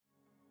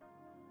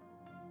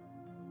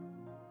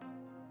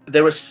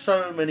there are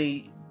so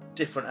many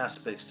different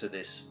aspects to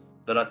this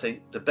that I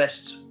think the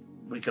best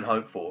we can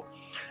hope for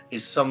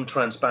is some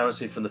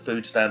transparency from the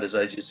Food Standards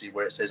Agency,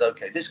 where it says,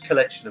 okay, this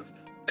collection of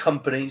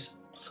companies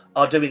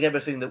are doing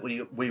everything that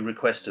we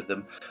request of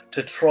them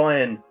to try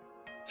and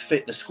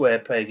fit the square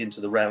peg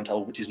into the round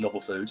hole, which is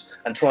novel foods,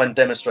 and try and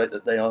demonstrate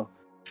that they are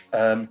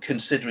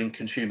considering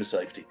consumer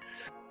safety.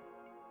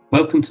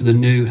 Welcome to the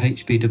new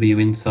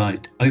HBW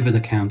Insight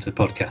Over-the-Counter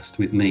podcast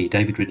with me,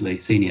 David Ridley,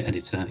 Senior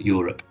Editor,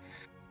 Europe.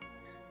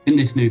 In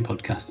this new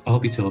podcast, I'll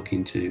be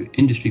talking to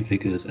industry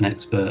figures and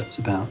experts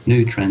about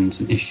new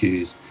trends and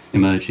issues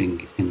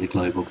emerging in the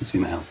global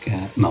consumer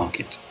healthcare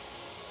market.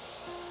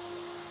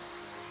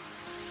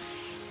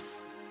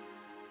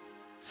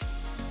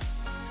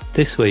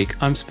 This week,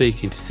 I'm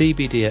speaking to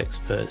CBD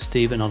expert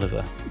Stephen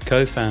Oliver,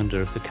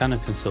 co-founder of the Canna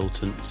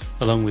Consultants,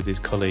 along with his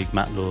colleague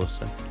Matt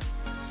Lawson.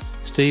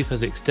 Steve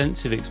has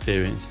extensive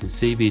experience in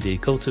CBD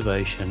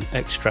cultivation,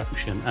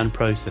 extraction and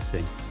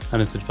processing,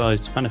 and has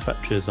advised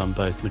manufacturers on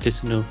both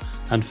medicinal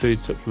and food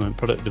supplement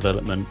product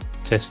development,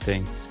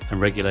 testing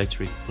and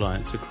regulatory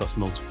compliance across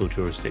multiple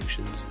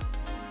jurisdictions.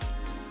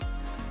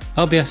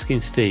 I'll be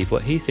asking Steve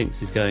what he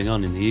thinks is going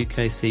on in the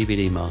UK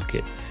CBD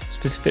market,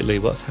 specifically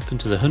what's happened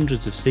to the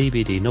hundreds of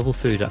CBD novel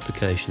food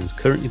applications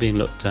currently being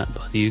looked at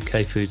by the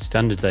UK Food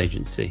Standards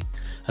Agency,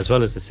 as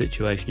well as the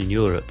situation in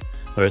Europe,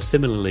 where a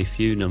similarly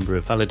few number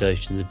of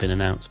validations have been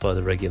announced by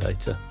the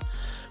regulator.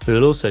 We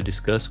will also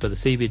discuss whether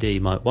CBD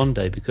might one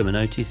day become an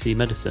OTC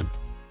medicine.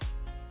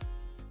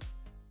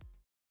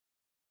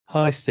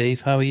 Hi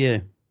Steve, how are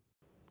you?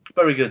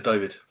 Very good,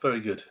 David, very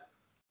good.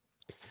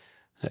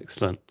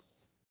 Excellent.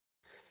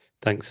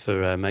 Thanks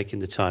for making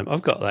the time.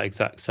 I've got that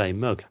exact same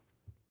mug.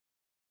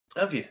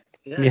 Have you?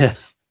 Yeah.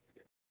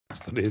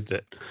 That's funny, isn't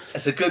it?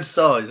 It's a good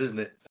size, isn't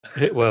it?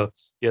 Well,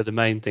 yeah, the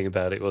main thing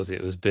about it was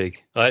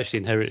big. I actually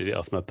inherited it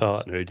off my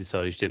partner who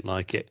decided she didn't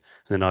like it.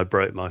 And then I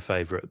broke my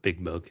favourite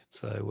big mug.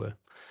 So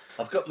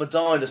I've got my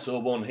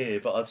dinosaur one here,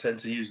 but I tend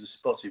to use the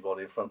spotty one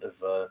in front of...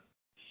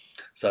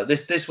 So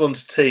this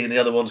one's tea and the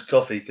other one's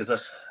coffee, because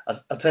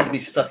I tend to be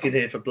stuck in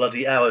here for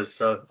bloody hours.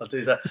 So I'll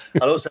do that.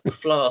 I'll also have a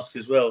flask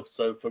as well.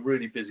 So for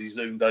really busy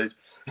Zoom days.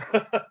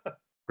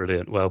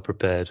 Brilliant. Well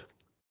prepared.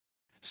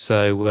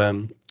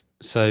 So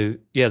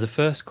yeah, the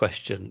first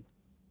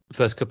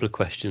couple of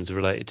questions are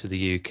related to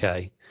the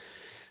UK.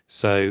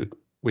 So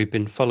we've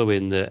been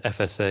following the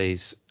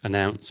FSA's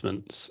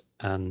announcements,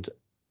 and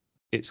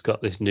it's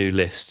got this new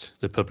list,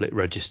 the public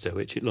register,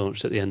 which it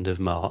launched at the end of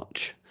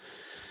March.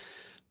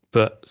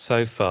 But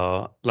so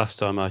far, last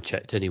time I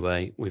checked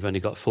anyway, we've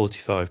only got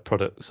 45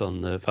 products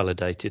on the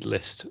validated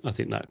list. I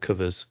think that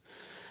covers,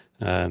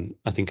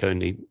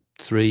 only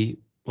 3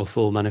 or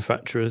 4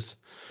 manufacturers,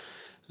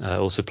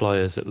 or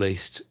suppliers at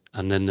least.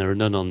 And then there are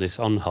none on this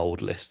on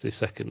hold list, this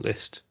second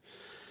list,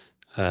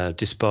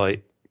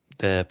 despite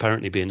there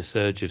apparently being a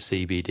surge of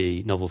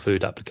CBD novel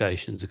food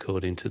applications,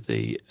 according to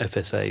the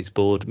FSA's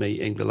board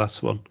meeting, the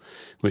last one,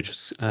 which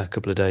was a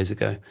couple of days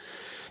ago.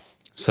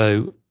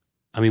 So,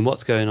 I mean,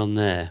 what's going on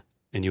there,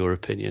 in your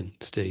opinion,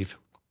 Steve?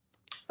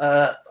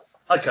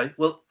 Okay,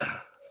 well,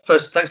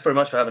 first, thanks very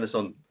much for having us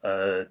on,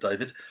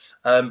 David.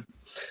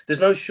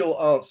 There's no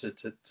short answer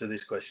to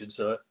this question,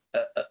 so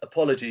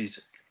apologies.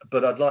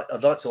 But I'd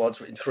like to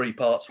answer it in 3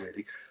 parts,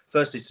 really.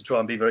 First is to try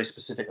and be very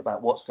specific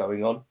about what's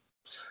going on,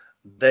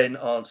 then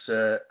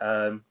answer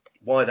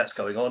why that's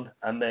going on,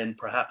 and then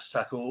perhaps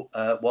tackle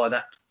why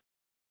that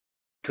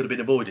could have been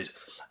avoided.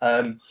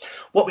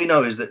 What we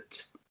know is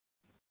that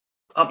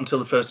up until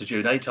the 1st of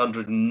June,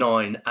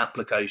 809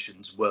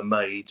 applications were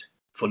made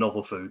for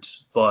novel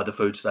foods via the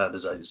Food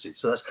Standards Agency.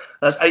 So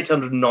that's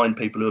 809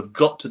 people who have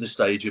got to the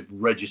stage of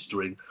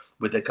registering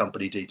with their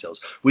company details.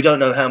 We don't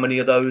know how many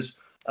of those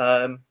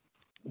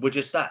were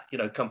just that,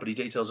 company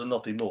details and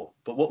nothing more.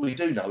 But what we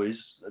do know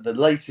is the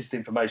latest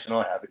information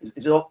I have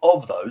is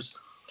of those,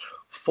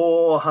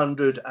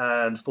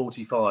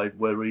 445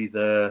 were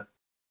either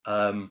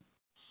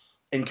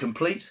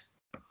incomplete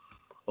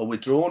or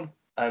withdrawn,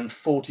 and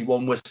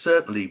 41 were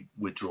certainly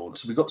withdrawn.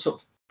 So we've got sort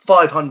of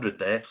 500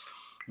 there,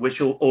 which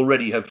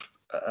already have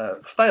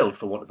failed,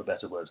 for want of a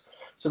better word.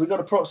 So we've got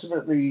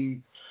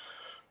approximately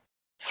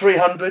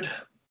 300,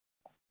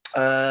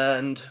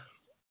 and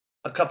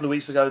a couple of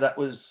weeks ago that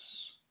was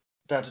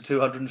down to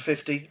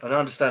 250, and I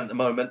understand at the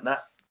moment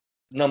that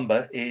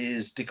number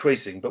is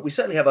decreasing, but we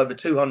certainly have over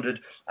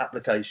 200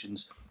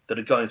 applications that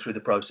are going through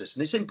the process.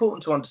 And it's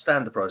important to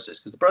understand the process,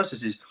 because the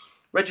process is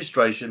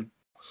registration.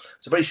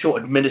 It's a very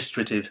short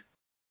administrative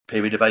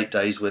period of 8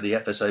 days where the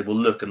FSA will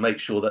look and make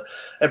sure that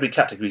every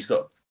category's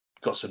got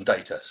some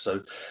data.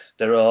 So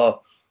there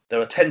are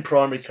 10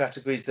 primary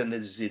categories, then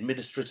there's the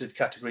administrative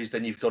categories,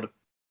 then you've got to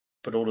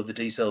put all of the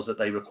details that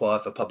they require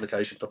for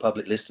publication, for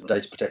public list and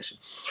data protection.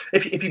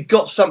 If you've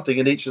got something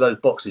in each of those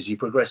boxes, you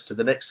progress to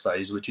the next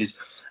phase, which is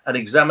an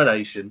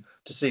examination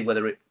to see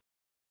whether it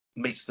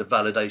meets the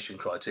validation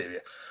criteria.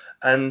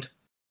 And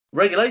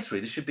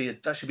regulatory, that should be a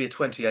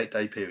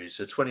 28-day period,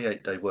 so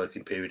 28-day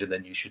working period, and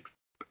then you should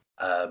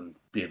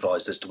be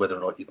advised as to whether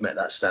or not you've met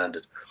that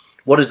standard.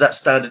 What does that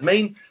standard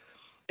mean?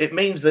 it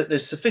means that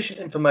there's sufficient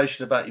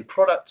information about your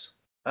product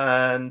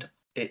and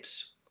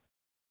its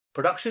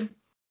production.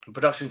 And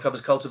production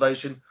covers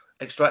cultivation,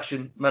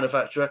 extraction,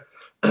 manufacture,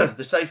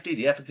 the safety,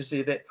 the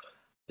efficacy of it,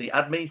 the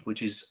ADME,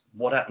 which is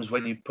what happens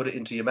when you put it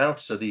into your mouth,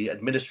 so the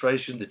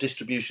administration, the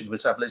distribution,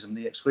 metabolism,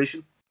 the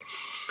excretion.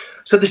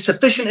 So there's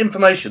sufficient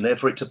information there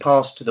for it to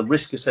pass to the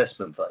risk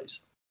assessment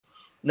phase.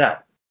 Now,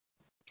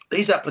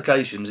 these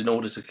applications, in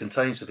order to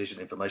contain sufficient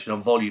information, are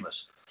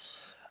voluminous.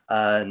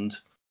 And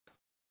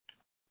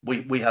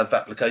we have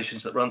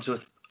applications that run to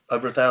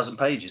over 1,000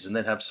 pages, and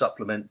then have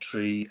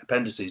supplementary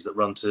appendices that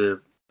run to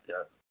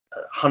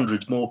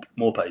hundreds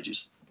more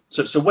pages.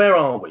 So where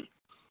are we?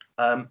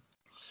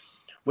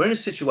 We're in a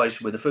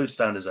situation where the Food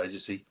Standards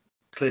Agency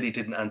clearly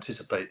didn't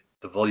anticipate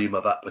the volume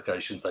of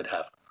applications they'd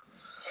have.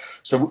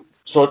 So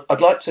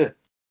I'd like to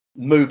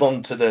move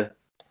on to the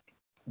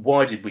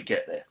why did we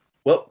get there?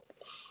 Well,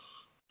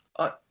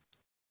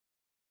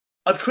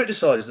 I've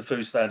criticised the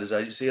Food Standards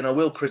Agency, and I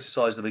will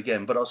criticise them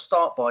again, but I'll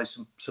start by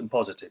some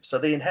positives. So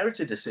they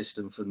inherited a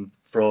system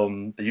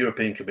from the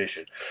European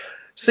Commission.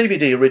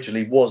 CBD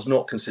originally was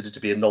not considered to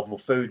be a novel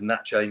food, and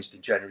that changed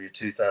in January of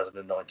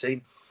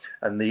 2019.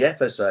 And the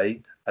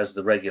FSA, as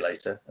the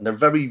regulator, and they're a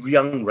very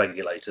young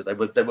regulator,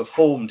 they were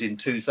formed in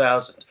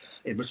 2000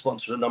 in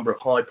response to a number of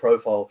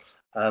high-profile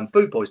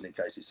food poisoning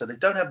cases. So they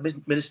don't have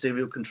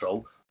ministerial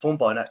control, formed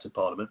by an Act of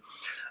Parliament,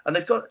 and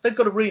they've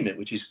got a remit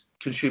which is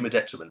consumer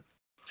detriment.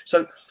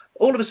 So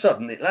all of a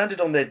sudden, it landed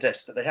on their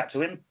desk that they had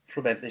to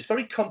implement this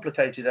very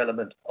complicated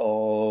element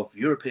of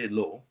European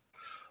law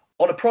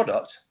on a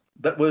product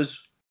that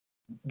was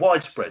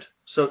widespread.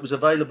 So it was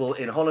available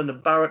in Holland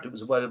and Barrett. It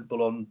was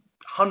available on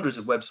hundreds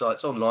of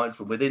websites online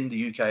from within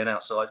the UK and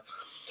outside.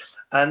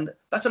 And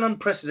that's an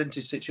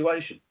unprecedented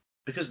situation,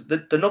 because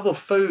the novel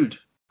food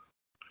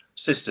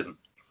system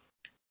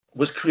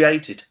was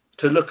created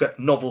to look at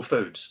novel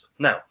foods.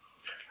 Now,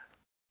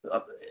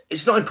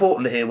 it's not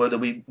important here whether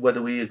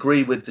we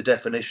agree with the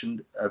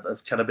definition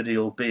of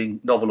cannabidiol being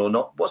novel or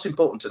not. What's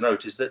important to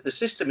note is that the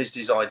system is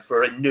designed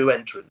for a new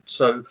entrant.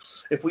 So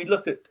if we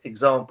look at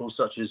examples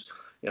such as,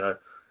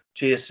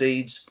 chia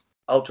seeds,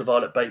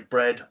 ultraviolet baked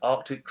bread,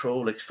 Arctic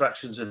cruel,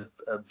 extractions of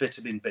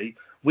vitamin B,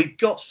 we've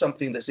got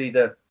something that's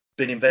either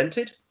been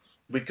invented,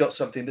 we've got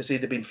something that's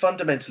either been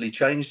fundamentally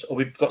changed, or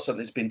we've got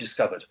something that's been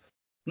discovered,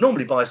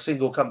 normally by a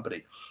single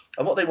company.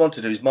 And what they want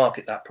to do is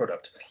market that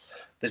product.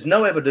 There's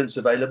no evidence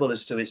available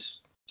as to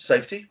its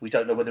safety. We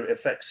don't know whether it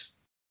affects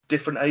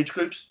different age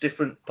groups,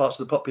 different parts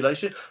of the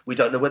population. We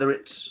don't know whether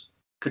it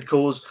could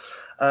cause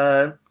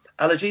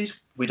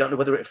allergies. We don't know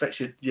whether it affects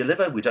your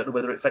liver. We don't know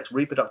whether it affects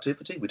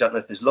reproductivity. We don't know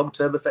if there's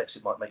long-term effects.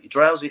 It might make you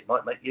drowsy. It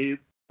might make you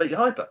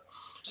hyper.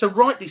 So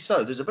rightly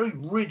so, there's a very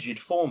rigid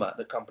format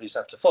that companies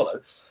have to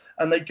follow,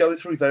 and they go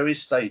through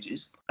various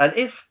stages. And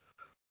if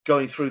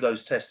going through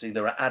those testing,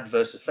 there are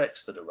adverse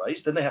effects that are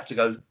raised, then they have to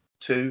go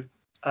to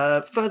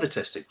further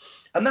testing.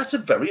 And that's a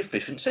very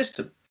efficient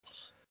system,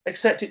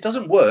 except it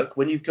doesn't work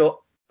when you've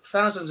got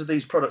thousands of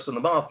these products on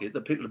the market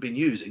that people have been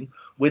using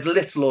with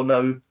little or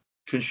no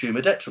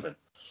consumer detriment.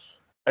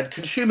 And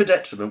consumer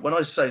detriment, when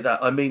I say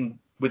that, I mean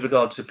with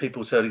regard to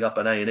people turning up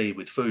an A&E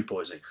with food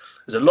poisoning.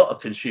 There's a lot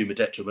of consumer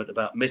detriment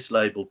about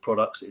mislabeled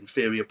products,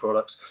 inferior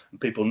products,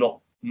 and people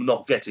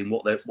not getting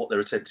what they're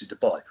attempting to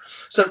buy.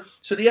 So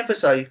the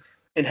FSA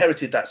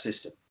inherited that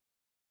system,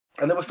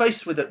 and they were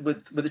faced with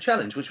a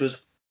challenge, which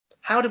was,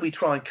 how do we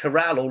try and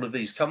corral all of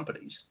these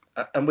companies?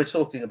 And we're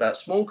talking about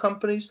small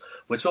companies,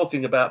 we're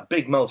talking about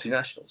big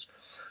multinationals.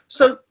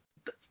 So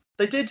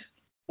they did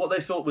what they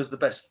thought was the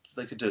best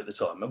they could do at the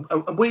time.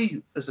 And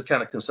we, as the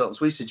Canna consultants,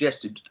 we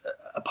suggested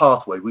a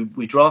pathway.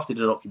 We drafted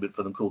a document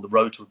for them called The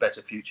Road to a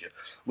Better Future,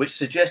 which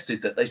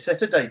suggested that they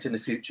set a date in the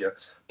future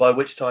by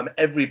which time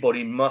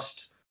everybody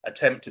must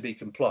attempt to be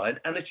compliant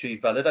and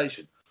achieve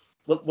validation.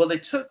 Well, they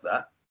took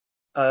that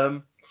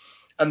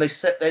and they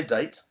set their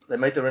date. They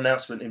made their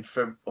announcement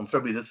on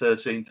February the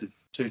 13th of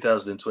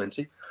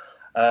 2020,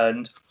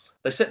 and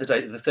they set the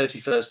date of the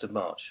 31st of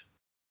March.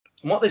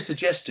 And what they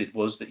suggested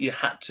was that you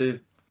had to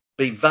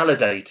be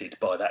validated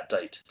by that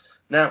date.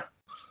 Now,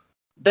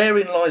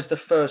 therein lies the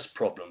first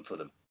problem for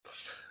them.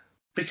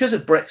 Because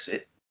of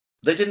Brexit,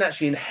 they didn't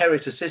actually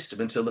inherit a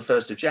system until the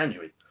 1st of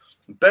January.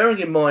 Bearing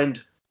in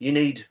mind you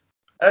need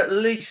at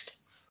least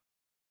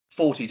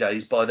 40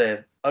 days by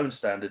their own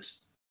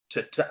standards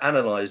to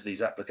analyse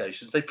these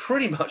applications, they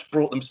pretty much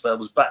brought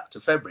themselves back to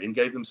February and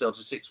gave themselves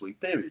a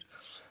 6-week period.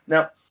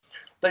 Now,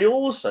 they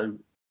also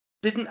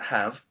didn't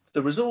have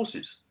the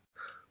resources,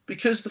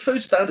 because the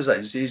Food Standards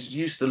Agency is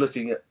used to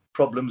looking at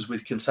problems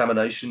with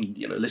contamination,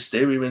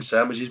 listeria in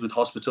sandwiches with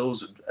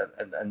hospitals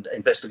and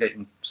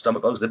investigating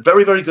stomach bugs. They're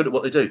very, very good at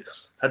what they do.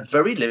 Had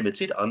very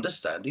limited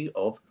understanding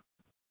of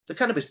the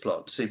cannabis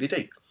plant,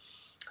 CBD.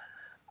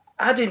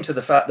 Add into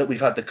the fact that we've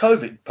had the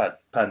COVID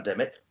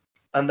pandemic,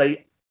 and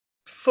they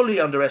fully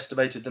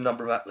underestimated the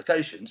number of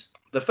applications.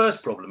 The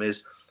first problem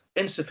is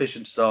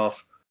insufficient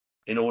staff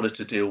in order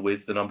to deal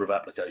with the number of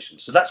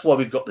applications. So that's why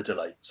we've got the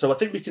delay. So I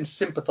think we can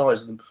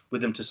sympathise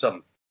with them to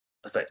some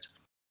effect.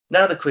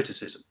 Now the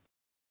criticism.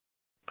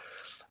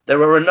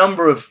 There are a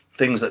number of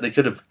things that they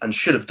could have and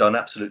should have done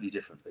absolutely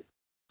differently.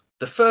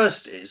 The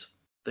first is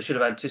they should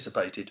have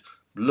anticipated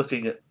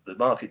looking at the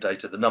market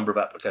data, the number of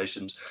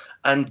applications,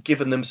 and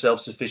given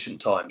themselves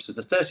sufficient time. So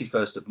the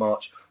 31st of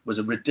March was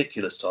a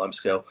ridiculous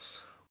timescale.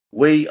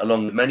 We,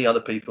 along with many other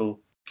people,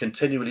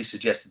 continually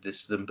suggested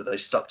this to them, but they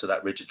stuck to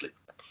that rigidly.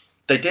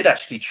 They did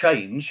actually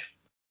change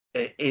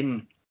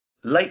in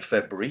late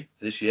February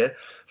this year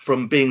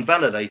from being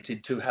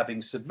validated to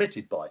having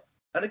submitted by.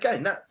 And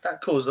again,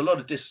 that caused a lot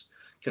of discontent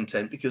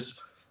because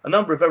a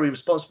number of very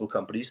responsible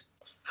companies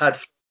had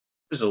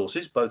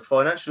resources, both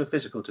financial and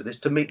physical, to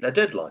this to meet their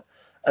deadline.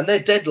 And their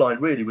deadline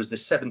really was the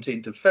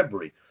 17th of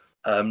February,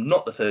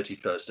 not the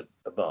 31st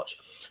of March.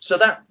 So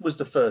that was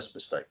the first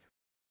mistake.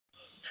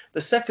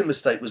 The second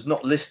mistake was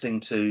not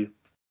listening to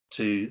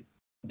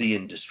the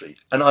industry.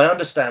 And I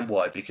understand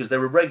why, because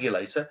they're a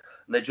regulator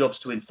and their job's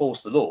to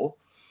enforce the law.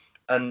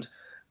 And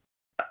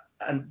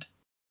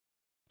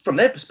from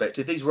their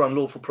perspective, these were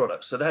unlawful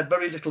products. So they had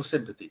very little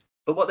sympathy.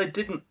 But what they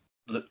didn't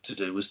look to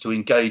do was to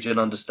engage and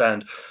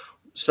understand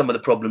some of the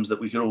problems that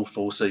we could all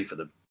foresee for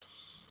them.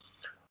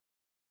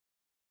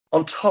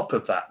 On top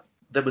of that,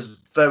 there was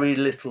very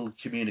little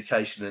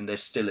communication, and there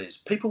still is.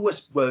 People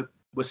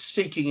were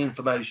seeking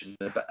information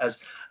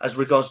as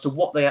regards to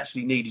what they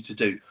actually needed to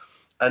do.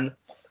 And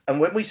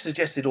when we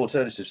suggested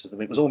alternatives to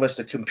them, it was almost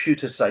a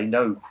computer say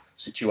no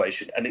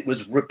situation, and it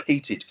was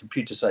repeated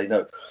computer say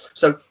no.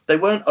 So they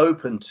weren't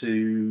open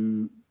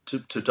to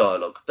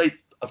dialogue.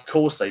 Of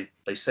course,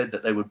 they said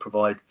that they would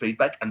provide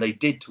feedback, and they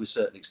did to a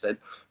certain extent,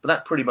 but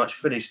that pretty much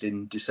finished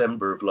in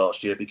December of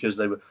last year because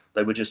they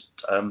were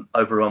just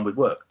overrun with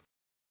work.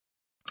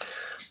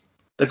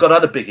 They've got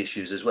other big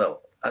issues as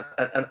well,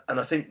 and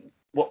I think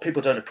what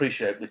people don't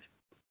appreciate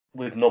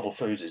with novel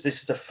foods is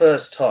this is the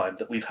first time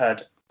that we've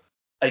had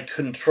a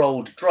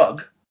controlled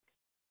drug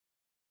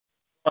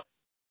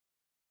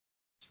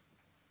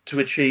to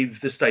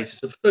achieve the status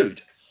of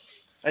food.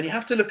 And you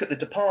have to look at the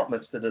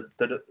departments that are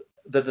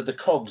the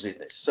cogs in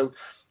this. So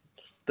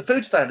the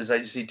Food Standards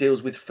Agency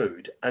deals with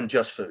food and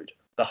just food.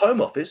 The Home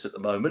Office at the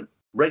moment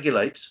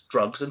regulates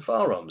drugs and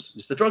firearms.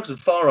 It's the Drugs and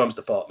Firearms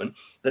Department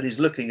that is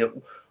looking at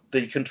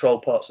the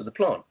controlled parts of the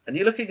plant. And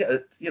you're looking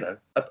at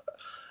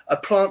a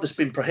plant that's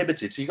been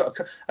prohibited. So you've got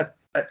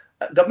a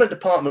government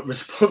department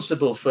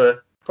responsible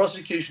for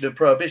prosecution and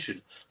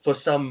prohibition for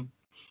some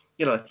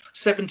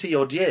 70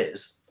 odd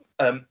years,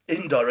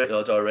 indirectly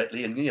or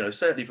directly, and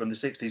certainly from the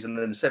 60s and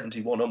then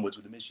 71 onwards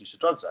with the Misuse of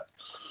Drugs Act.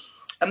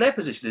 And their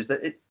position is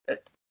that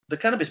the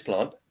cannabis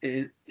plant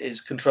is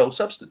controlled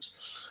substance.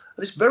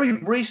 And it's very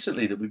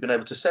recently that we've been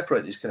able to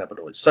separate these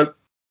cannabinoids. So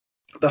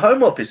the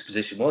Home Office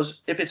position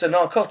was, if it's a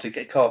narcotic,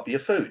 it can't be a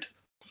food.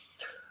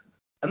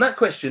 And that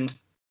question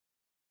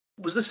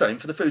was the same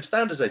for the Food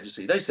Standards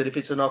Agency. They said if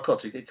it's a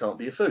narcotic, it can't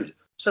be a food.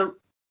 So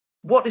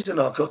what is a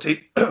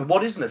narcotic?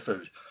 What isn't a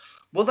food?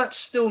 Well, that's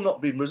still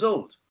not been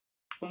resolved.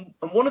 And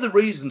one of the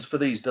reasons for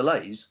these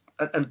delays,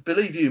 and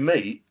believe you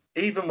me,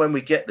 even when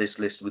we get this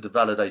list with the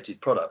validated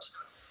products,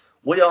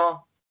 we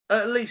are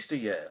at least a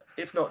year,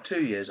 if not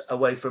 2 years,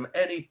 away from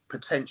any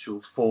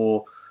potential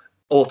for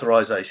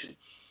authorization,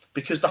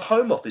 because the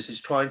Home Office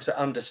is trying to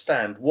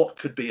understand what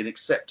could be an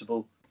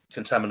acceptable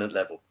contaminant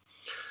level.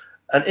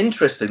 And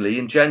interestingly,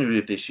 in January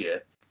of this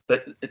year,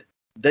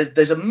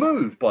 there's a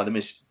move by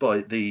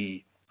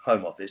the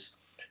Home Office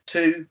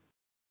to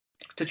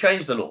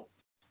change the law,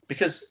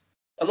 because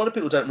a lot of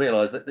people don't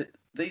realise that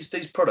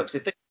these products,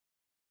 if they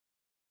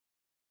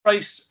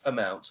trace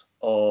amount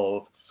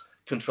of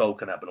controlled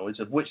cannabinoids,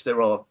 of which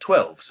there are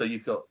 12, so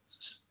you've got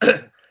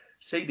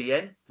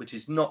CBN, which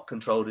is not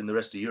controlled in the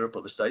rest of Europe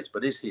or the States,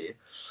 but is here,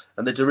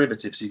 and the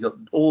derivatives, so you've got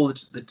all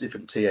the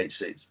different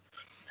THCs.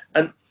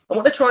 And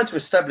what they're trying to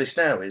establish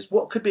now is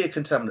what could be a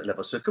contaminant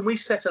level. So can we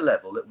set a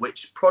level at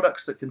which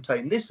products that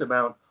contain this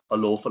amount are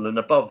lawful, and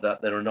above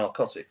that they're a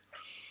narcotic?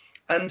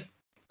 And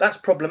that's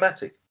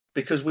problematic,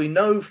 because we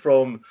know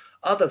from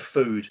other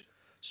food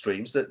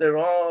streams that there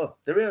are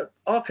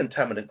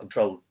contaminant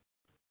controlled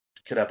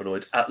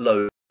cannabinoids at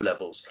low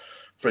levels.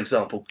 For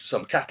example,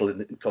 some cattle in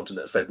the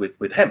continent are fed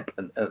with hemp,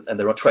 and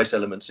there are trace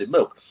elements in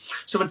milk.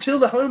 So until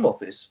the Home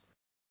Office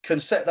can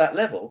set that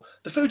level,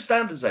 the Food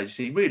Standards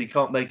Agency really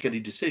can't make any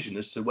decision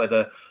as to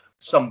whether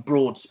some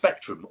broad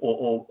spectrum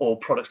or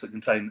products that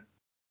contain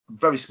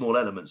very small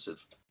elements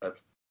of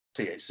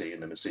THC in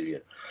them and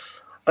CBN.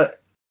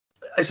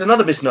 It's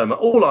another misnomer.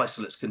 All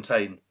isolates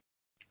contain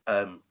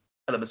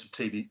elements of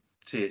THC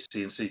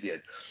and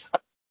CBN.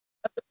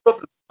 That's the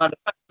problem for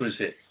manufacturers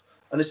here.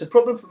 And it's a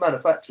problem for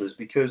manufacturers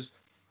because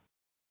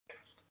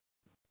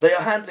they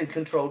are handling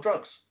controlled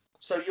drugs.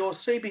 So your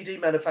CBD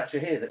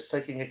manufacturer here that's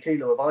taking a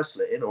kilo of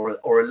isolate in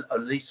or a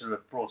litre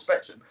of broad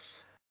spectrum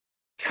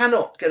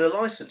cannot get a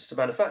license to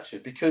manufacture,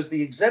 because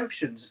the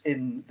exemptions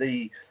in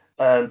the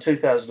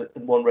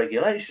 2001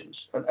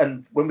 regulations,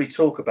 and when we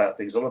talk about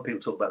things, a lot of people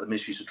talk about the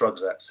Misuse of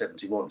Drugs Act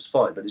 71, it's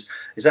fine, but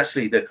it's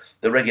actually the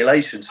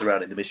regulations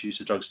surrounding the Misuse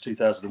of Drugs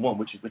 2001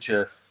 which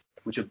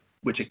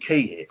are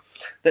key here.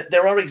 That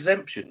there are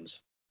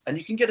exemptions, and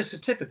you can get a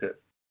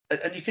certificate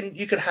and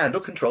you can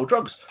handle controlled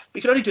drugs.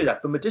 You can only do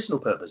that for medicinal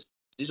purposes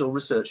or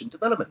research and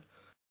development.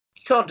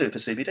 You can't do it for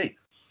CBD.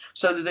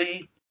 So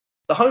the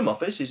Home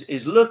Office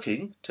is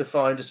looking to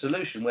find a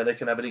solution where they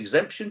can have an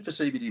exemption for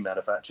CBD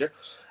manufacture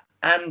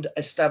and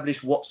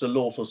establish what's a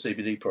lawful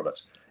CBD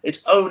product.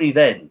 It's only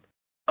then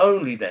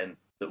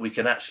that we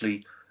can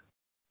actually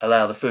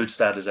allow the Food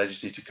Standards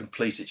Agency to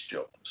complete its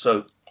job.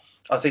 So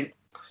I think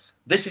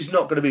this is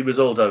not going to be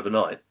resolved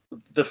overnight.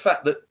 The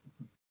fact that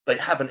they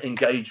haven't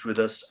engaged with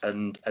us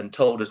and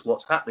told us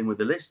what's happening with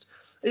the list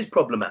is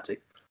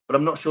problematic, but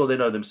I'm not sure they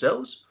know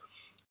themselves.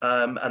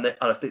 And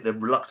I think they're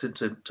reluctant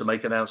to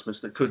make announcements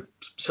that could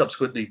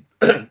subsequently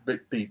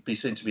be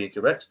seen to be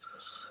incorrect.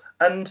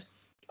 And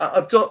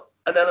I've got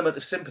an element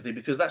of sympathy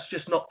because that's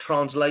just not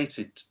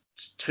translated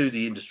to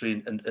the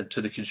industry and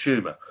to the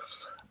consumer.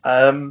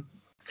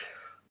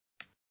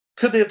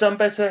 Could they have done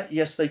better?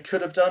 Yes, they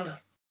could have done.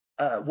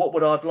 What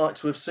would I have liked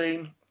to have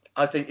seen?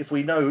 I think if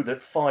we know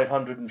that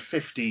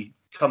 550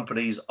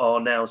 companies are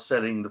now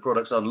selling the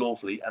products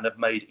unlawfully and have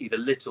made either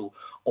little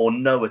or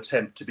no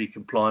attempt to be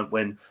compliant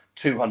when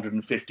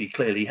 250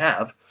 clearly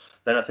have,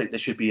 then I think there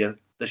should be a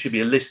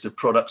list of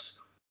products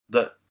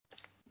that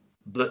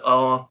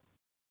are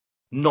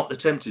not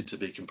attempted to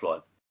be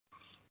compliant.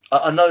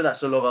 I know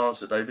that's a long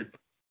answer, David.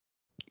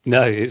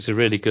 No, it's a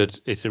really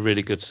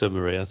good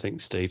summary, I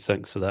think, Steve.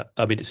 Thanks for that.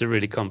 I mean, it's a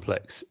really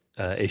complex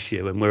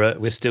issue, and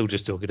we're still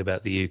just talking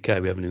about the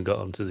UK. We haven't even got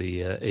onto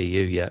the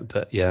EU yet.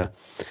 But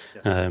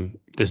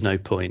there's no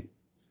point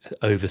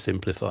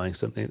oversimplifying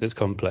something that's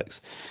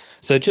complex.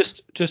 So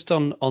just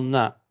on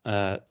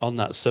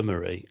that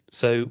summary.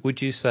 So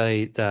would you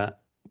say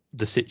that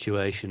the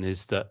situation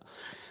is that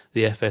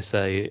the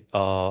FSA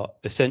are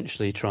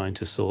essentially trying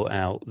to sort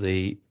out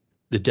the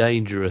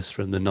dangerous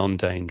from the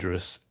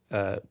non-dangerous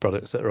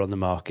products that are on the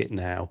market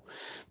now,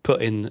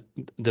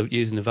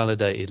 using the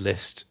validated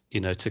list,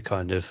 to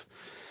kind of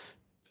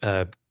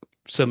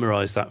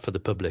summarize that for the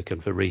public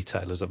and for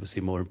retailers,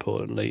 obviously more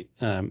importantly,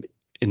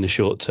 in the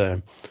short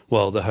term,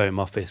 while the Home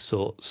Office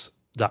sorts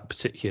that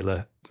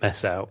particular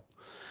mess out.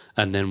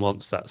 And then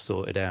once that's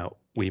sorted out,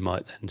 we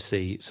might then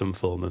see some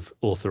form of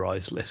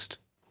authorized list.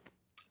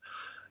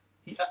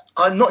 Yeah,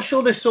 I'm not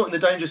sure they're sorting the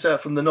dangerous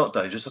out from the not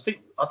dangerous. I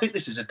think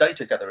this is a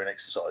data gathering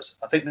exercise.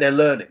 I think they're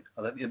learning.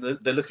 I think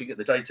they're looking at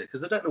the data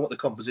because they don't know what the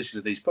composition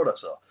of these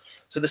products are.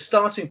 So the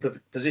starting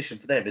position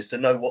for them is to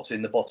know what's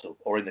in the bottle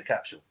or in the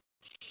capsule.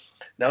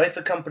 Now, if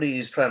the company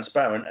is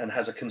transparent and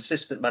has a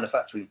consistent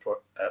manufacturing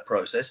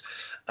process,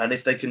 and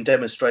if they can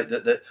demonstrate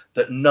that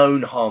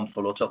known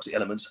harmful or toxic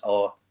elements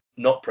are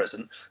not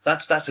present,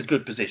 that's a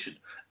good position.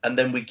 And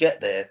then we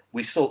get there,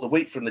 we sort the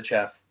wheat from the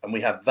chaff, and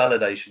we have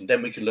validation.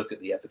 Then we can look at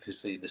the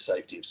efficacy and the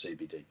safety of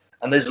CBD.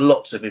 And there's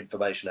lots of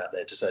information out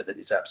there to say that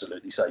it's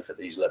absolutely safe at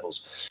these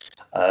levels.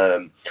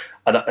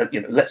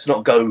 Let's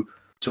not go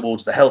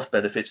towards the health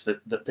benefits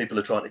that people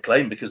are trying to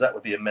claim, because that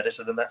would be a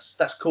medicine, and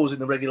that's causing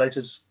the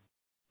regulators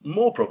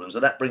more problems,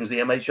 and that brings the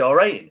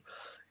MHRA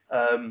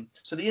in.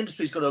 So the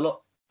industry's got a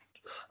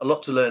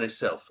lot to learn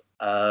itself.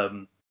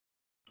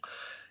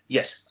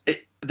 Yes,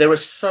 there are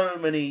so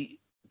many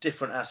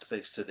different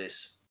aspects to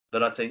this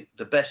that I think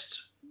the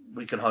best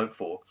we can hope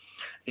for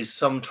is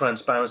some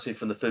transparency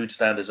from the Food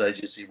Standards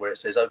Agency, where it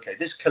says, okay,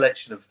 this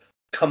collection of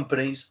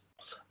companies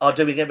are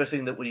doing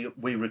everything that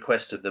we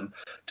requested them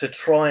to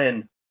try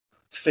and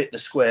fit the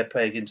square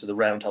peg into the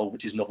round hole,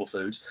 which is novel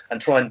foods,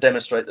 and try and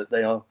demonstrate that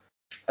they are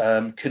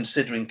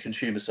considering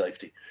consumer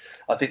safety.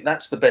 I think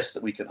that's the best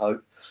that we can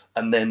hope.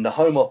 And then the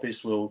Home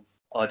Office will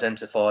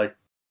identify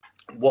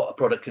what a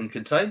product can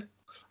contain,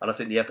 and I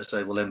think the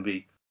FSA will then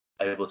be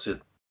able to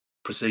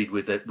proceed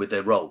with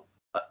their role.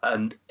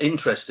 And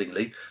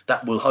interestingly,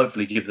 that will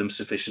hopefully give them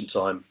sufficient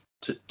time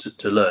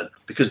to learn,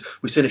 because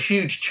we've seen a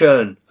huge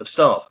churn of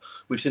staff.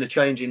 We've seen a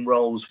change in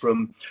roles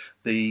from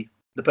the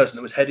person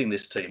that was heading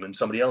this team, and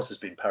somebody else has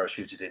been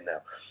parachuted in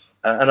now.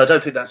 And I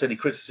don't think that's any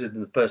criticism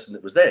of the person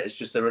that was there. It's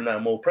just there are now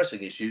more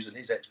pressing issues, and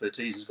his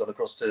expertise has gone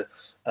across to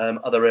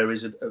other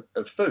areas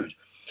of food.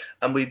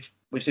 And we've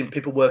seen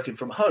people working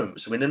from home.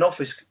 So in an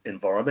office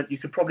environment, you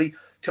could probably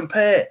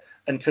compare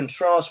and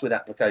contrast with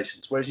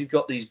applications, whereas you've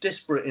got these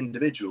disparate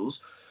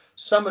individuals.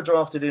 Some are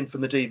drafted in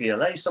from the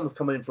DVLA, some have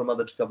come in from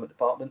other government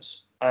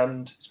departments,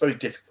 and it's very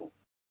difficult.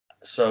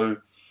 So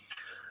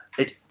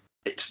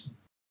it's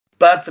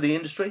bad for the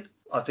industry.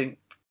 I think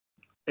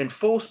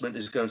enforcement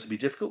is going to be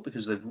difficult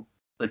because they've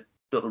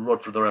built a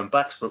rod for their own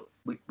backs, but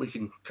we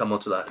can come on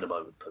to that in a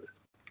moment.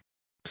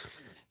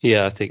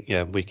 Yeah, I think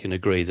we can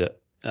agree that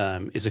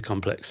it's a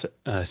complex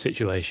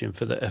situation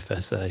for the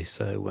FSA.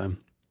 So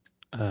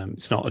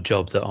it's not a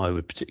job that I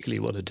would particularly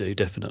want to do,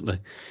 definitely.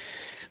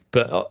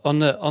 But on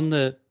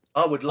the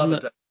I would love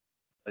it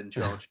in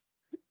charge.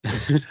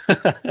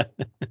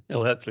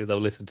 Well, hopefully they'll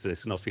listen to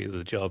this and offer you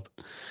the job.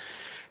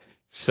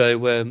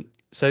 So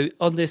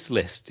on this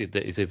list that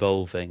is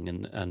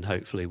evolving, and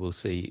hopefully we'll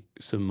see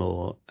some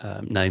more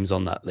names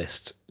on that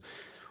list.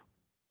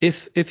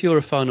 If you're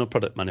a final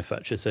product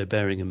manufacturer, so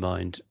bearing in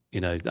mind,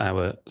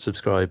 our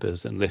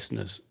subscribers and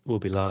listeners will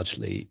be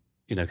largely,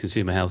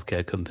 consumer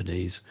healthcare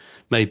companies,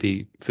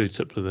 maybe food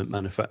supplement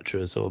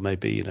manufacturers, or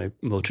maybe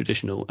more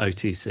traditional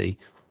OTC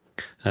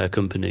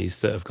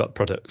companies that have got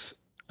products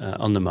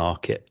on the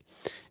market.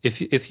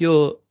 If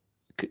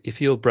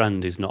your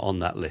brand is not on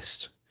that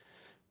list,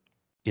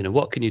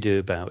 what can you do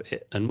about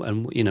it?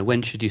 And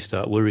when should you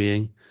start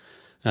worrying?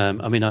 I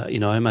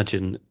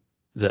imagine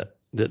that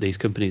these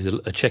companies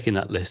are checking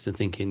that list and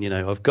thinking,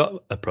 I've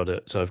got a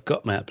product, so I've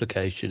got my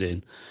application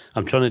in,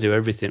 I'm trying to do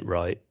everything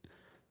right.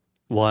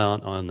 Why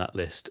aren't I on that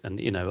list? And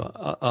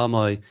are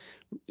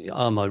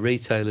my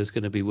retailers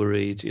going to be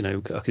worried?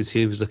 Are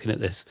consumers looking at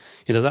this?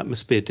 That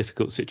must be a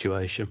difficult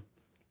situation.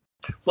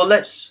 Well,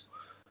 let's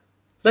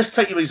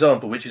take your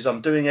example, which is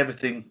I'm doing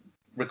everything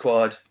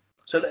required.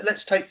 So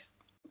let's take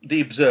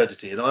the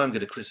absurdity, and I am going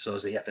to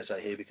criticise the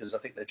FSA here because I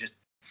think they've just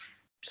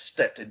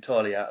stepped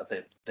entirely out of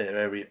their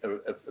area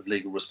of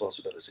legal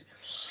responsibility.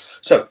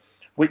 So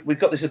we've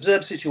got this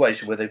absurd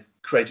situation where they've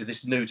created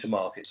this new to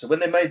market. So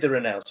when they made their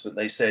announcement,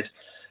 they said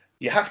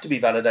you have to be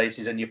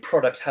validated and your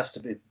product has to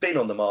be been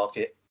on the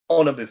market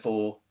on or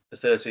before the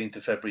 13th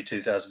of February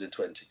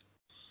 2020.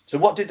 So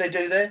what did they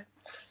do there?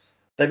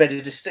 They made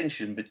a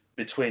distinction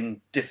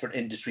between different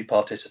industry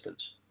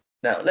participants.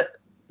 Now,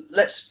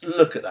 let's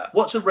look at that.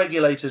 What's a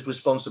regulator's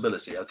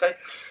responsibility? Okay,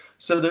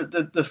 so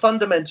the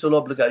fundamental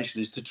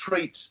obligation is to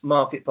treat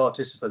market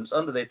participants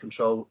under their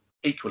control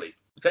equally.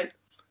 Okay,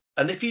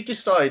 and if you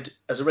decide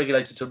as a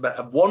regulator to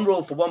have one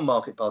rule for one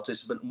market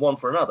participant and one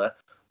for another,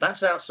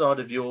 that's outside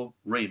of your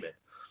remit.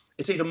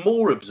 It's even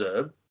more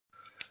absurd,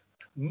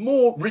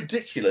 more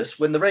ridiculous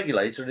when the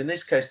regulator, in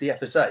this case the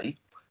FSA,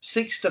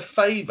 seeks to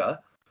favour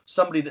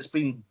somebody that's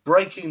been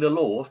breaking the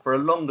law for a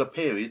longer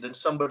period than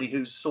somebody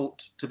who's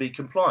sought to be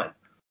compliant.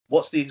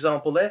 What's the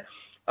example there?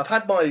 I've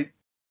had my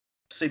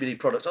CBD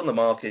product on the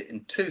market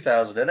in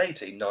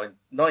 2018,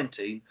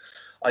 19.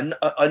 I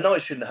know I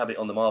shouldn't have it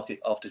on the market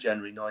after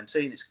January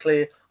 19. It's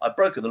clear. I've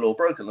broken the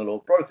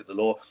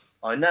law.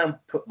 I now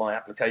put my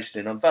application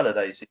in. I'm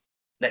validated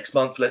next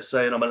month, let's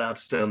say, and I'm allowed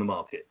to stay on the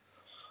market.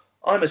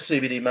 I'm a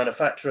CBD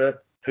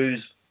manufacturer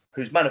who's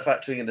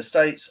manufacturing in the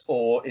States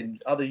or in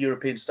other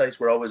European states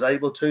where I was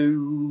able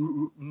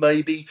to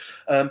maybe,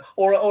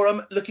 or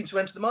I'm looking to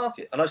enter the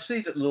market. And I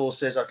see that the law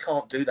says I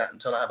can't do that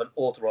until I have an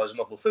authorised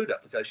novel food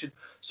application.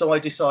 So I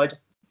decide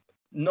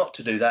not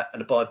to do that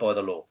and abide by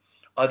the law.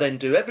 I then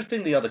do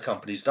everything the other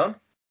company's done,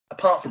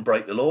 apart from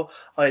break the law.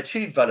 I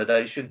achieve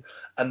validation,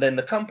 and then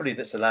the company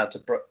that's allowed to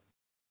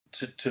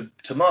continue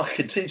to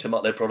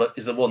market their product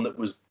is the one that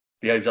was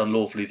behaved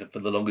unlawfully for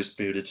the longest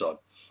period of time.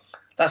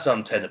 That's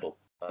untenable.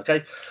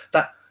 Okay,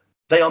 that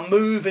they are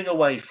moving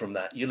away from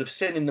that. You'll have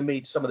seen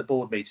in some of the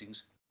board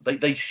meetings,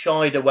 they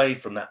shied away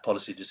from that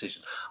policy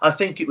decision. I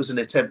think it was an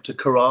attempt to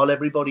corral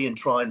everybody and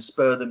try and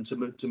spur them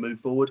to move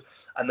forward.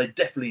 And they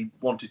definitely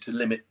wanted to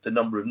limit the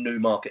number of new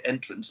market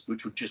entrants,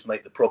 which would just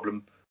make the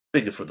problem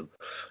bigger for them.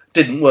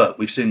 Didn't work.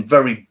 We've seen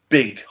very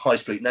big high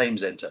street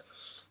names enter.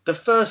 The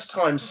first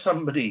time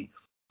somebody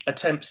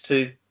attempts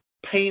to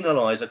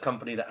penalise a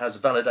company that has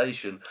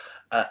validation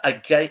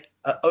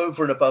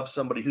over and above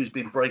somebody who's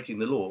been breaking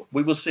the law,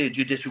 we will see a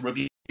judicial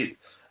review.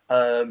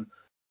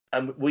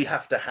 And we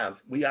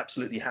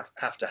absolutely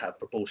have to have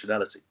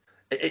proportionality.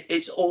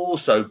 It's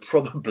also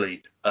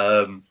probably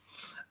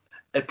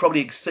it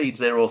probably exceeds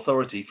their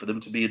authority for them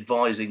to be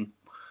advising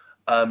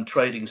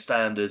trading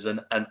standards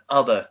and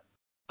other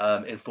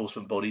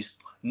enforcement bodies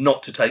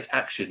not to take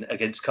action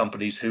against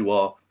companies who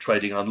are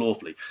trading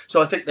unlawfully.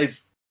 So I think they've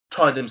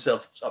tied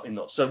themselves up in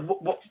knots. So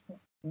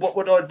what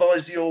would I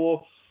advise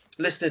your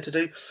listener to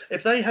do?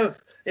 If they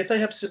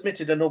have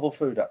submitted a novel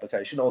food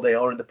application, or they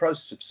are in the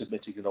process of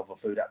submitting a novel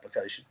food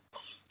application,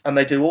 and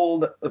they do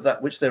all of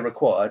that which they're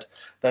required,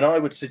 then I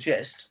would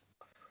suggest,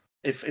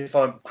 if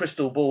I'm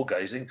crystal ball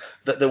gazing,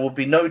 that there will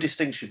be no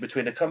distinction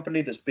between a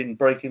company that's been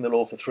breaking the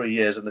law for 3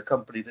 years and the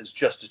company that's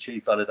just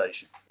achieved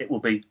validation. It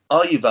will be,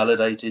 are you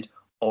validated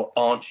or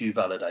aren't you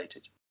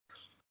validated?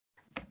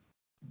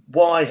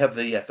 Why have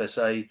the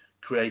FSA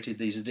created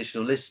these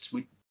additional lists?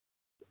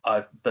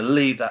 I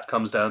believe that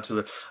comes down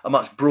to a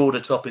much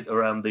broader topic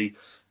around the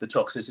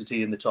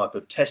toxicity and the type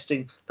of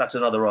testing. That's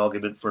another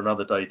argument for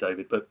another day,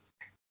 David. But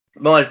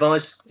my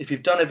advice, if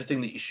you've done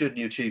everything that you should and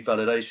you achieve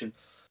validation,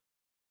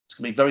 it's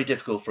going to be very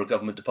difficult for a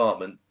government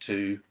department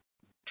to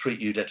treat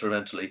you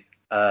detrimentally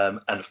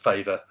and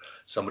favour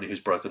somebody who's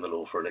broken the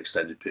law for an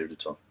extended period of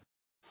time.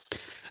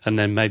 And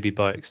then maybe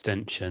by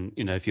extension,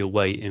 if you're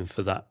waiting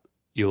for that,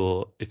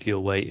 if you're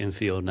waiting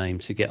for your name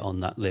to get on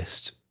that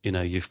list,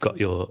 you've got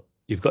your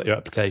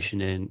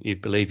application in, you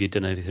believe you've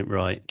done everything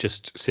right,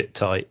 just sit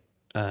tight.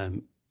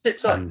 Sit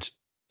tight.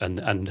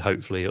 And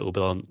hopefully it will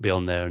be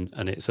on there,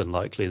 and it's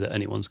unlikely that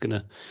anyone's going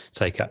to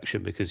take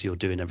action because you're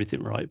doing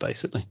everything right,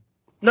 basically.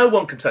 No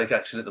one can take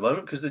action at the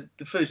moment because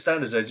the Food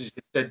Standards Agency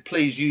said,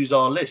 please use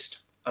our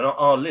list, and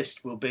our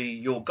list will be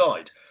your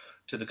guide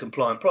to the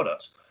compliant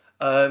products.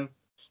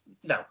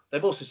 Now,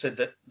 they've also said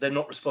that they're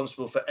not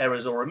responsible for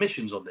errors or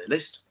omissions on their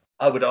list.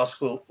 I would ask,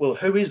 well,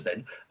 who is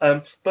then?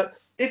 But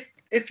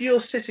if you're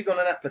sitting on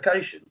an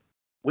application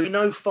we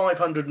know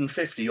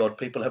 550 odd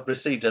people have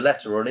received a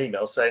letter or an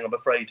email saying, I'm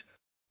afraid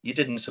you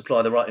didn't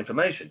supply the right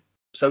information.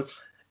 So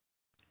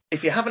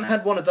if you haven't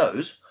had one of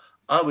those,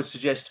 I would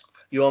suggest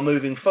you are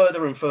moving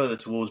further and further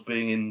towards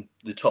being in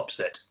the top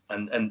set,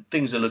 and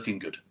things are looking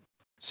good.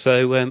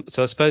 So,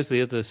 so I suppose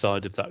the other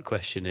side of that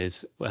question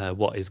is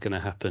what is going to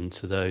happen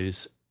to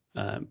those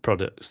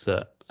products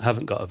that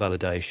haven't got a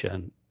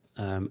validation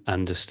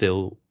and are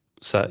still,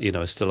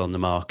 are still on the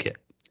market.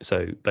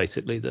 So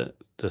basically, the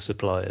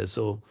suppliers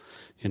or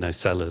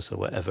sellers or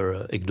whatever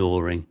are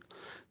ignoring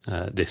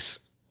this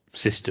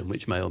system,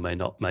 which may or may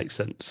not make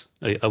sense.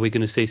 Are we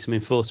going to see some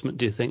enforcement,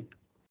 do you think?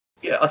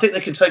 Yeah, I think they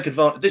can take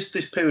advantage.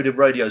 This period of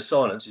radio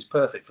silence is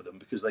perfect for them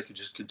because they can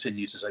just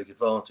continue to take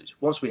advantage.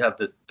 Once we have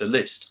the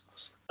list,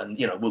 and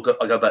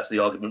I go back to the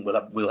argument.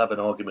 We'll have an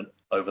argument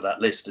over that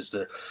list as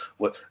to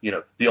what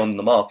the on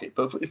the market.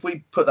 But if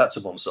we put that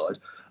to one side,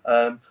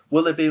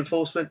 will there be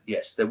enforcement?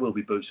 Yes, there will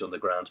be boots on the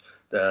ground.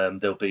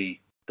 There'll be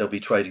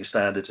trading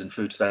standards and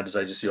food standards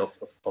agency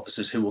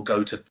officers who will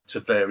go to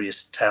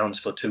various towns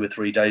for 2 or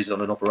 3 days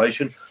on an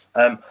operation.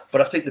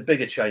 But I think the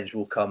bigger change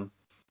will come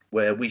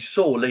where we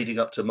saw leading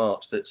up to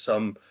March that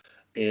some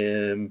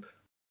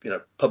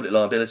public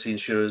liability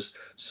insurers,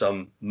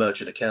 some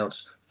merchant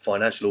accounts,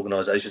 financial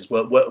organisations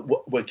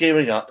were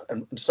gearing up,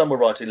 and some were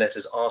writing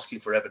letters asking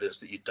for evidence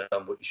that you'd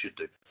done what you should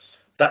do.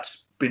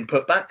 That's been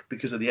put back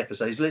because of the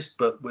FSA's list,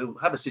 but we'll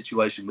have a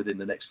situation within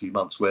the next few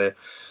months where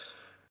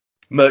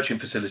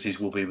merchant facilities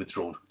will be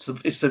withdrawn. So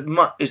it's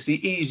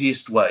the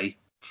easiest way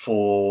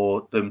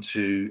for them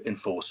to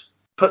enforce.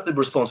 Put the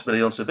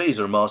responsibility onto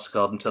Visa and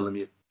MasterCard and tell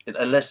them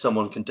unless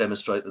someone can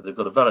demonstrate that they've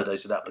got a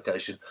validated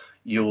application,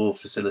 you're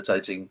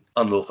facilitating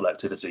unlawful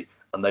activity,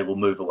 and they will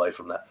move away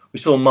from that. We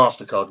saw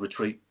MasterCard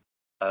retreat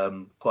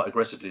quite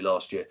aggressively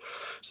last year,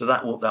 so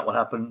that will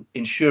happen.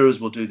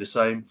 Insurers will do the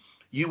same.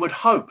 You would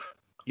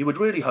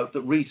really hope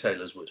that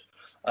retailers would,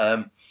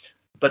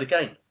 but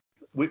again,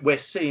 we're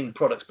seeing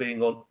products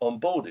being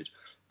onboarded.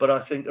 But I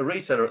think a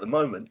retailer at the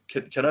moment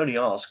can only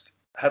ask,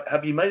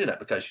 have you made an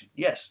application?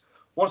 Yes.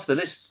 Once the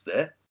list's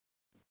there,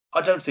 I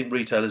don't think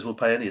retailers will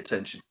pay any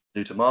attention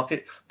new to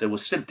market. They will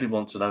simply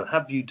want to know,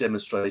 have you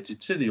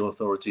demonstrated to the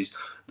authorities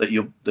that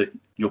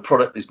your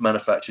product is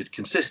manufactured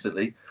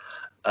consistently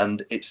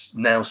and it's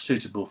now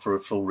suitable for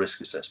a full risk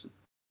assessment?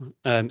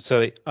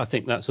 So I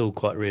think that's all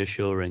quite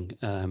reassuring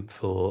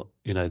for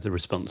the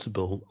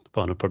responsible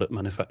final product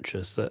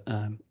manufacturers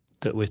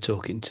that we're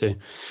talking to.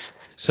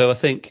 So I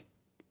think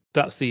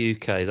that's the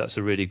UK. That's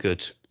a really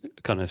good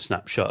kind of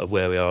snapshot of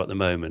where we are at the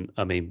moment.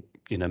 I mean,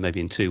 maybe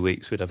in 2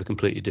 weeks we'd have a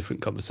completely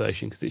different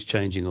conversation because it's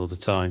changing all the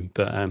time.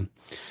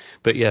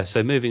 But yeah,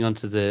 so moving on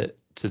to the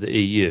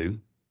EU,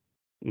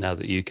 now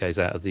that UK is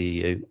out of the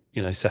EU,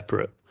 a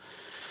separate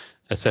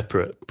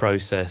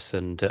process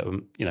and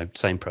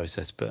same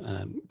process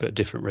but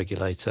different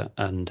regulator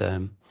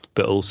and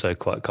but also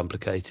quite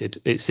complicated.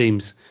 It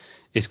seems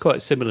it's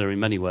quite similar in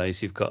many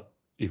ways. You've got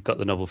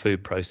the novel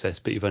food process,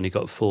 but you've only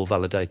got 4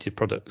 validated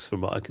products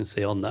from what I can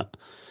see on that.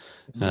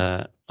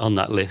 On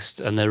that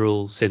list, and they're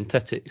all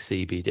synthetic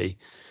CBD.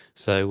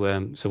 So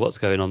what's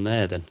going on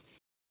there then?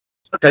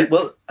 Okay,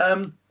 well,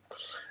 the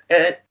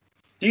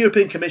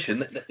European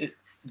Commission,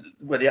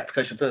 where the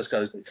application first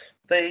goes,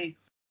 this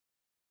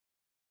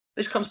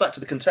comes back to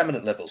the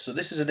contaminant level. So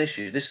this is an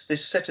issue. This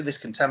setting this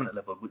contaminant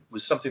level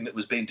was something that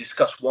was being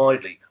discussed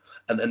widely,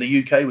 and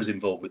the UK was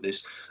involved with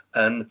this.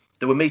 And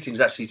there were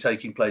meetings actually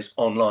taking place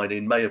online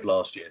in May of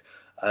last year,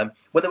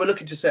 where they were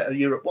looking to set a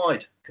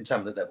Europe-wide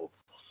contaminant level.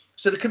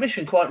 So the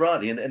Commission, quite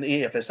rightly, and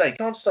the EFSA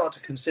can't start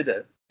to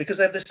consider, because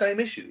they have the same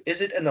issue. Is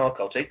it a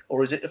narcotic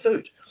or is it a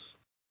food?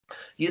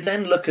 You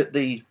then look at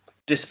the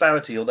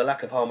disparity or the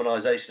lack of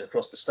harmonisation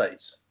across the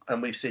states,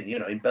 and we've seen,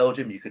 in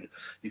Belgium, you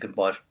can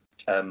buy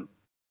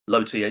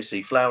low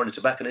THC flour in a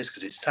tobacconist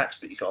because it's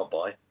taxed, but you can't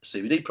buy a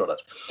CBD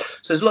product.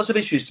 So there's lots of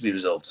issues to be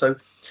resolved. So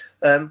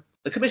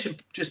the Commission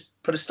just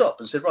put a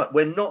stop and said, right,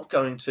 we're not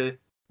going to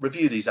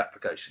review these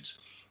applications.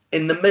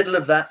 In the middle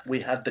of that,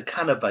 we had the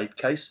Cannabape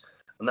case.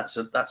 And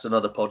that's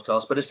another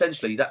podcast, but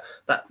essentially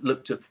that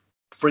looked at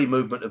free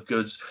movement of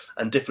goods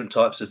and different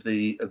types of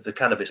the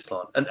cannabis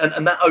plant,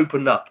 and that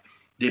opened up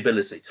the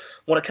ability.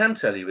 What I can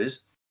tell you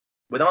is,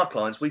 with our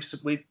clients, we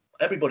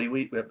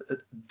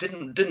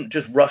didn't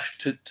just rush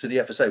to the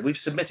FSA. We've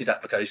submitted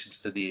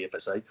applications to the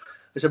EFSA.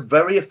 It's a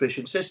very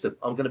efficient system.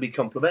 I'm going to be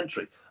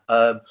complimentary.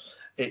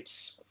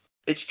 It's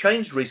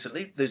changed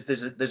recently.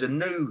 There's a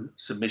new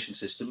submission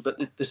system, but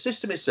the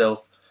system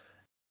itself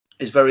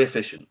is very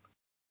efficient.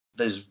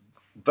 There's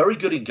very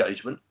good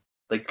engagement.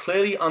 They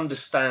clearly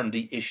understand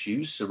the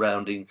issues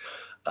surrounding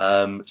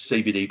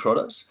CBD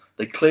products.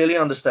 They clearly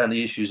understand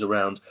the issues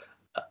around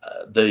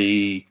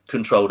the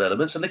controlled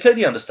elements, and they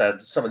clearly understand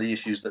some of the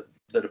issues that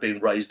are being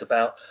raised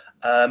about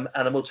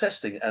animal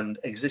testing and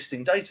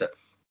existing data.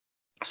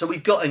 So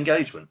we've got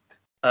engagement.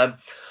 I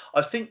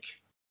think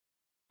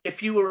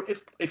if you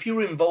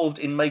were involved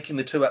in making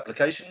the 2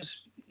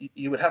 applications,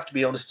 you would have to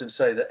be honest and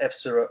say that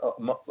EFSA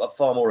are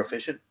far more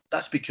efficient.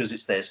 That's because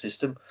it's their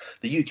system.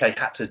 The UK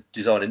had to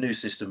design a new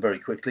system very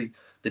quickly.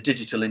 The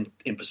digital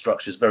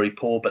infrastructure is very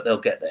poor, but they'll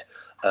get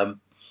there.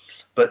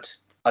 But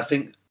I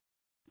think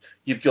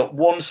you've got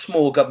one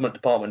small government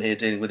department here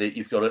dealing with it.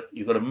 You've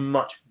got a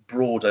much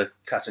broader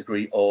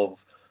category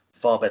of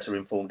far better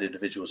informed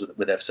individuals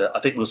with EFSA. I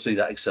think we'll see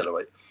that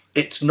accelerate.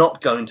 It's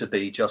not going to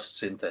be just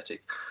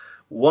synthetic.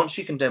 Once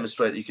you can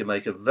demonstrate that you can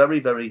make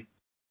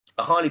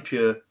a highly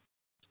pure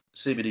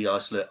CBD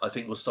isolate, I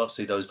think we'll start to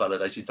see those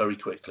validated very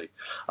quickly.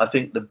 I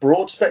think the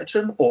broad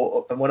spectrum,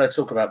 and when I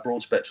talk about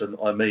broad spectrum,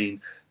 I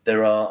mean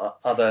there are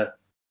other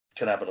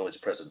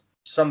cannabinoids present.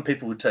 Some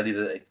people would tell you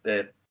that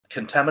they're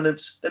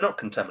contaminants. They're not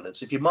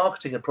contaminants. If you're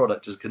marketing a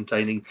product as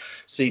containing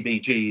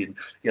CBG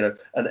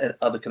and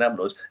other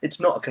cannabinoids, it's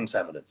not a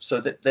contaminant.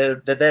 So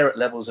they're there at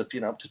levels of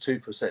up to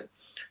 2%.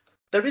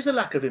 There is a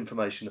lack of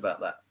information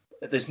about that.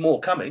 There's more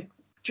coming.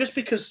 Just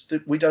because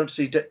we don't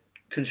see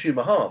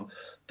consumer harm,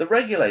 the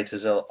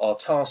regulators are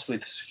tasked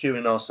with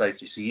securing our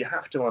safety. So you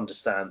have to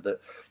understand that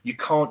you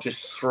can't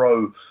just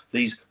throw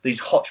these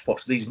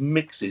hodgepodge, these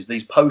mixes,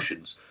 these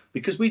potions,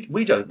 because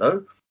we don't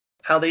know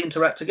how they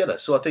interact together.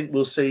 So I think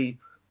we'll see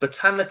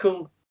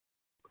botanical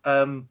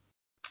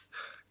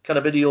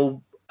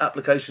cannabidiol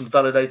applications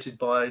validated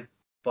by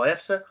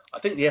EFSA. I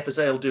think the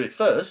FSA will do it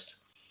first,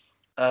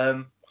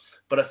 but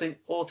I think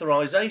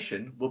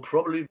authorization will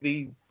probably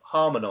be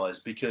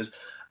harmonized, because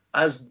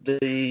as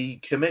the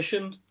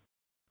commission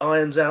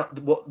irons out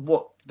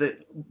what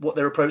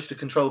their approach to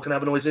controlled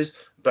cannabinoids is,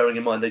 bearing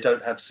in mind they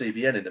don't have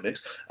CBN in the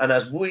mix, and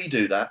as we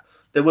do that,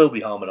 there will be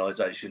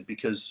harmonization,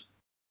 because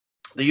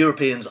the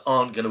Europeans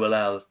aren't going to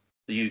allow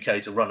the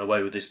UK to run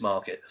away with this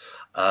market,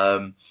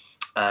 and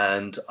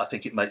I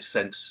think it makes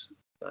sense.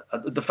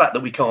 The fact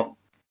that we can't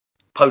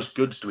post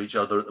goods to each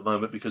other at the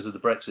moment because of the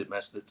Brexit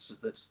mess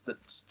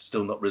that's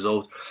still not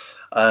resolved,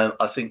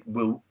 I think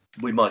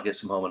we might get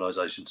some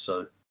harmonisation.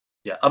 So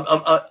yeah,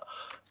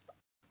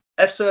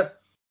 EFSA,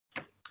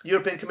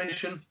 European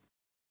Commission,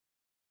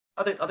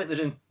 I think they're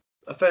doing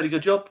a fairly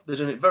good job. They're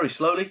doing it very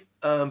slowly,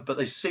 but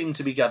they seem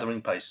to be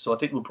gathering pace. So I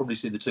think we'll probably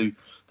see the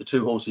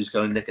two horses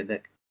going neck and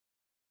neck.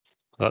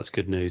 That's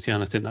good news. Yeah,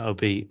 and I think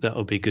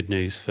that'll be good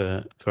news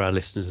for our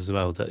listeners as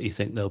well, that you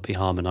think there'll be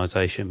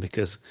harmonisation,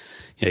 because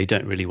you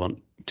don't really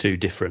want two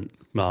different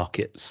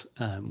markets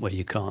where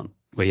you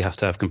have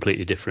to have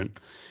completely different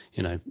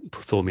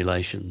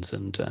formulations.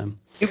 And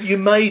you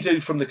may do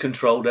from the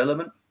controlled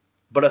element,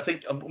 but I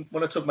think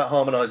when I talk about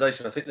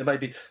harmonisation, I think they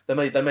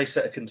may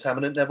set a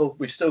contaminant level.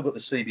 We've still got the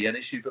CBN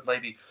issue, but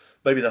maybe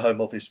the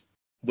Home Office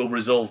will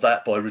resolve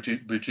that by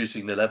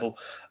reducing the level.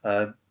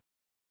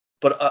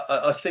 But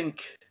I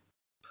think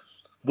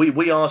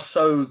we are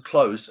so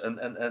close,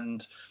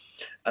 and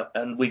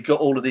we've got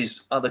all of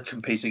these other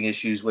competing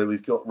issues where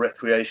we've got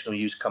recreational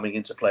use coming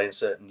into play in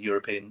certain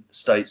European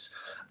states.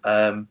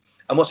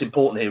 And what's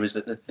important here is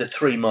that the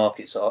three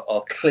markets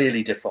are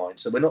clearly defined.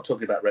 So we're not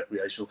talking about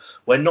recreational.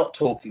 We're not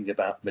talking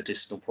about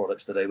medicinal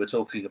products today. We're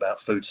talking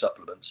about food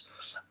supplements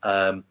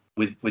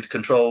with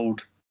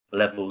controlled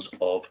levels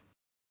of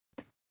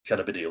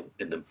cannabidiol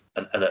in them,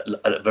 and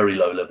at very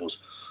low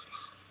levels.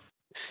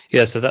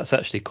 Yeah, so that's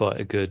actually quite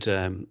a good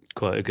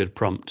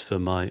prompt for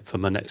my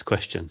next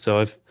question.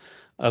 So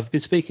I've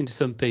been speaking to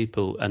some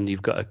people, and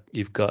you've got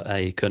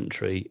a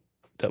country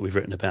that we've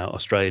written about,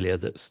 Australia,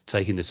 that's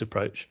taking this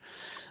approach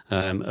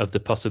of the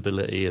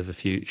possibility of a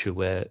future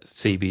where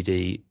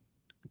CBD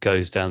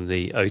goes down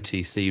the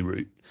OTC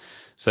route.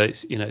 So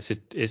it's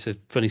a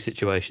funny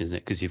situation, isn't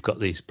it? Because you've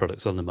got these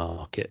products on the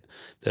market,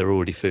 they're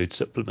already food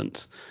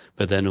supplements,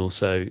 but then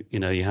also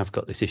you have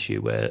got this issue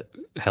where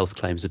health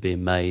claims are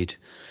being made.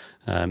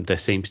 There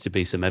seems to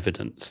be some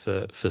evidence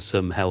for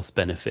some health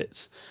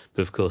benefits,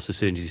 but of course, as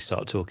soon as you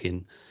start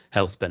talking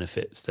health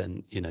benefits,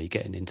 then you're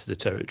getting into the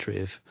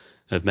territory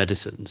of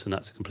medicines, and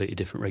that's a completely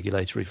different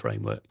regulatory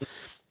framework.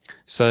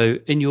 So,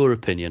 in your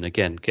opinion,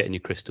 again, getting your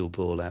crystal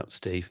ball out,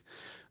 Steve,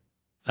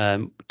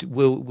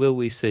 will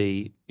we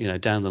see,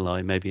 down the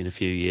line, maybe in a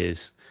few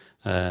years,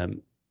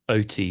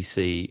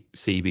 OTC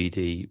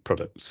CBD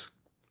products?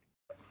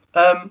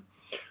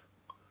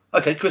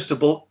 Okay, crystal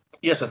ball.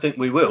 Yes, I think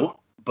we will.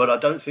 But I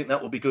don't think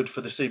that will be good for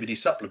the CBD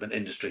supplement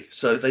industry.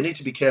 So they need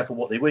to be careful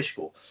what they wish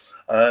for.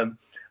 Over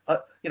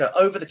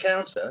the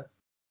counter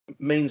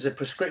means a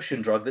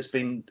prescription drug that's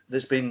been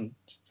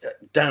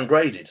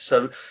downgraded.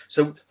 So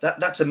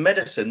that's a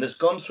medicine that's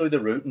gone through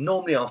the route,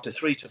 normally after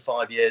 3 to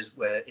 5 years,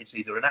 where it's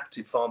either an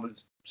active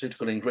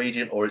pharmaceutical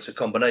ingredient or it's a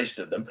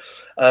combination of them.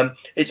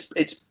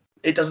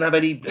 It doesn't have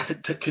any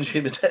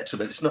consumer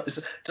detriment.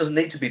 It doesn't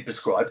need to be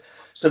prescribed,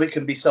 so it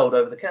can be sold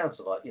over the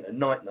counter, like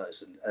Night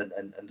Nurse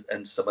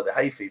and some of the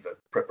hay fever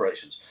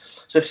preparations.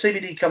 So if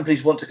CBD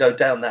companies want to go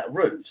down that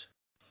route,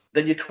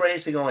 then you're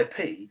creating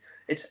IP.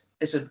 It's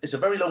a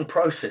very long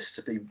process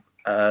to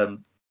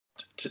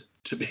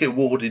be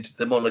awarded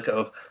the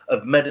moniker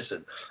of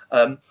medicine,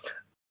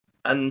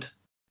 and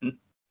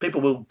people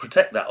will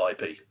protect that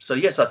IP. So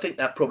yes, I think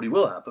that probably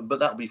will happen, but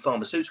that will be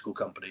pharmaceutical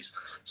companies.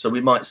 So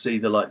we might see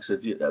the likes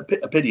of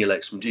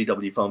Epidiolex from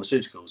GW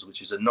Pharmaceuticals,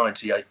 which is a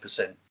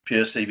 98%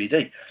 pure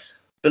CBD.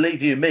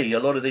 Believe you me, a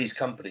lot of these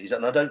companies,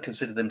 and I don't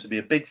consider them to be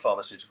a big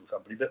pharmaceutical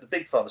company, but the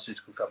big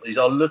pharmaceutical companies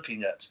are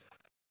looking at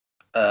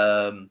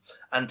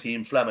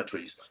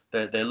anti-inflammatories.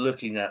 They're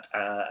looking at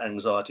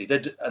anxiety,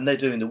 and they're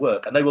doing the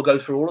work, and they will go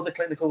through all of the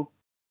clinical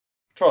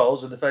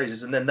trials and the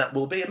phases, and then that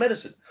will be a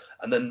medicine,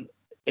 and then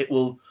it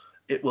will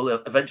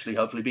eventually,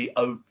 hopefully, be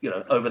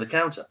over the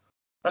counter.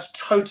 That's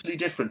totally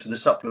different to the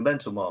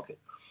supplemental market.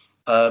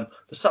 The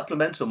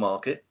supplemental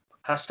market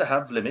has to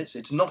have limits.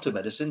 It's not a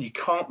medicine. You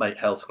can't make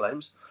health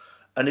claims.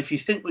 And if you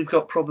think we've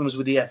got problems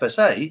with the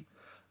FSA,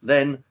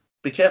 then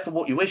be careful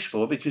what you wish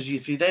for, because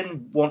if you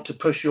then want to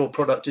push your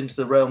product into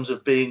the realms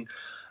of being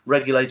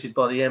regulated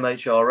by the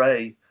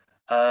MHRA,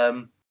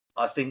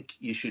 I think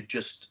you should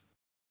just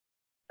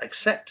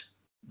accept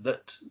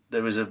that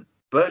there is a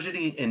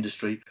burgeoning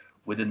industry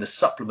within the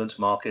supplements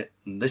market,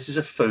 and this is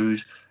a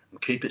food,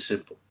 and keep it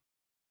simple.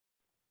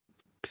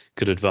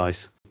 Good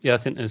advice. Yeah, I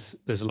think there's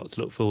a lot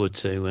to look forward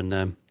to,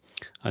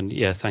 and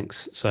yeah,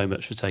 thanks so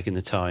much for taking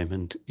the time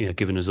and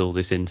giving us all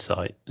this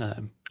insight.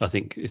 I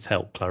think it's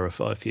helped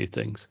clarify a few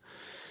things.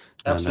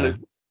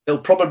 Absolutely.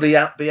 It'll probably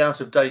be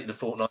out of date in a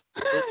fortnight.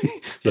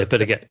 Yeah,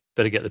 better get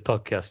the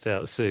podcast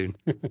out soon.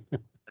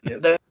 Yeah,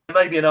 there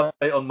may be an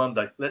update on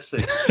Monday. Let's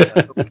see.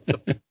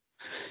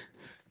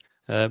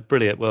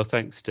 Brilliant. Well,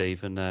 thanks,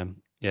 Steve, and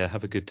yeah,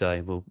 have a good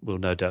day. We'll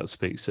no doubt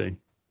speak soon.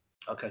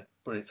 Okay,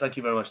 brilliant. Thank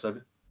you very much,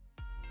 David.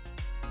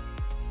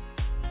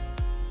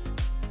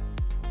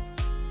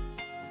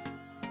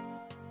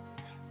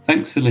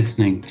 Thanks for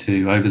listening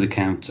to Over the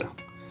Counter.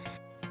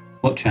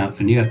 Watch out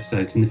for new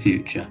episodes in the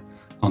future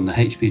on the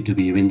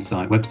HBW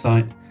Insight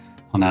website,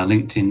 on our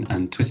LinkedIn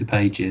and Twitter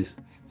pages,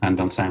 and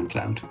on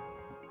SoundCloud.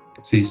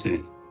 See you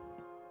soon.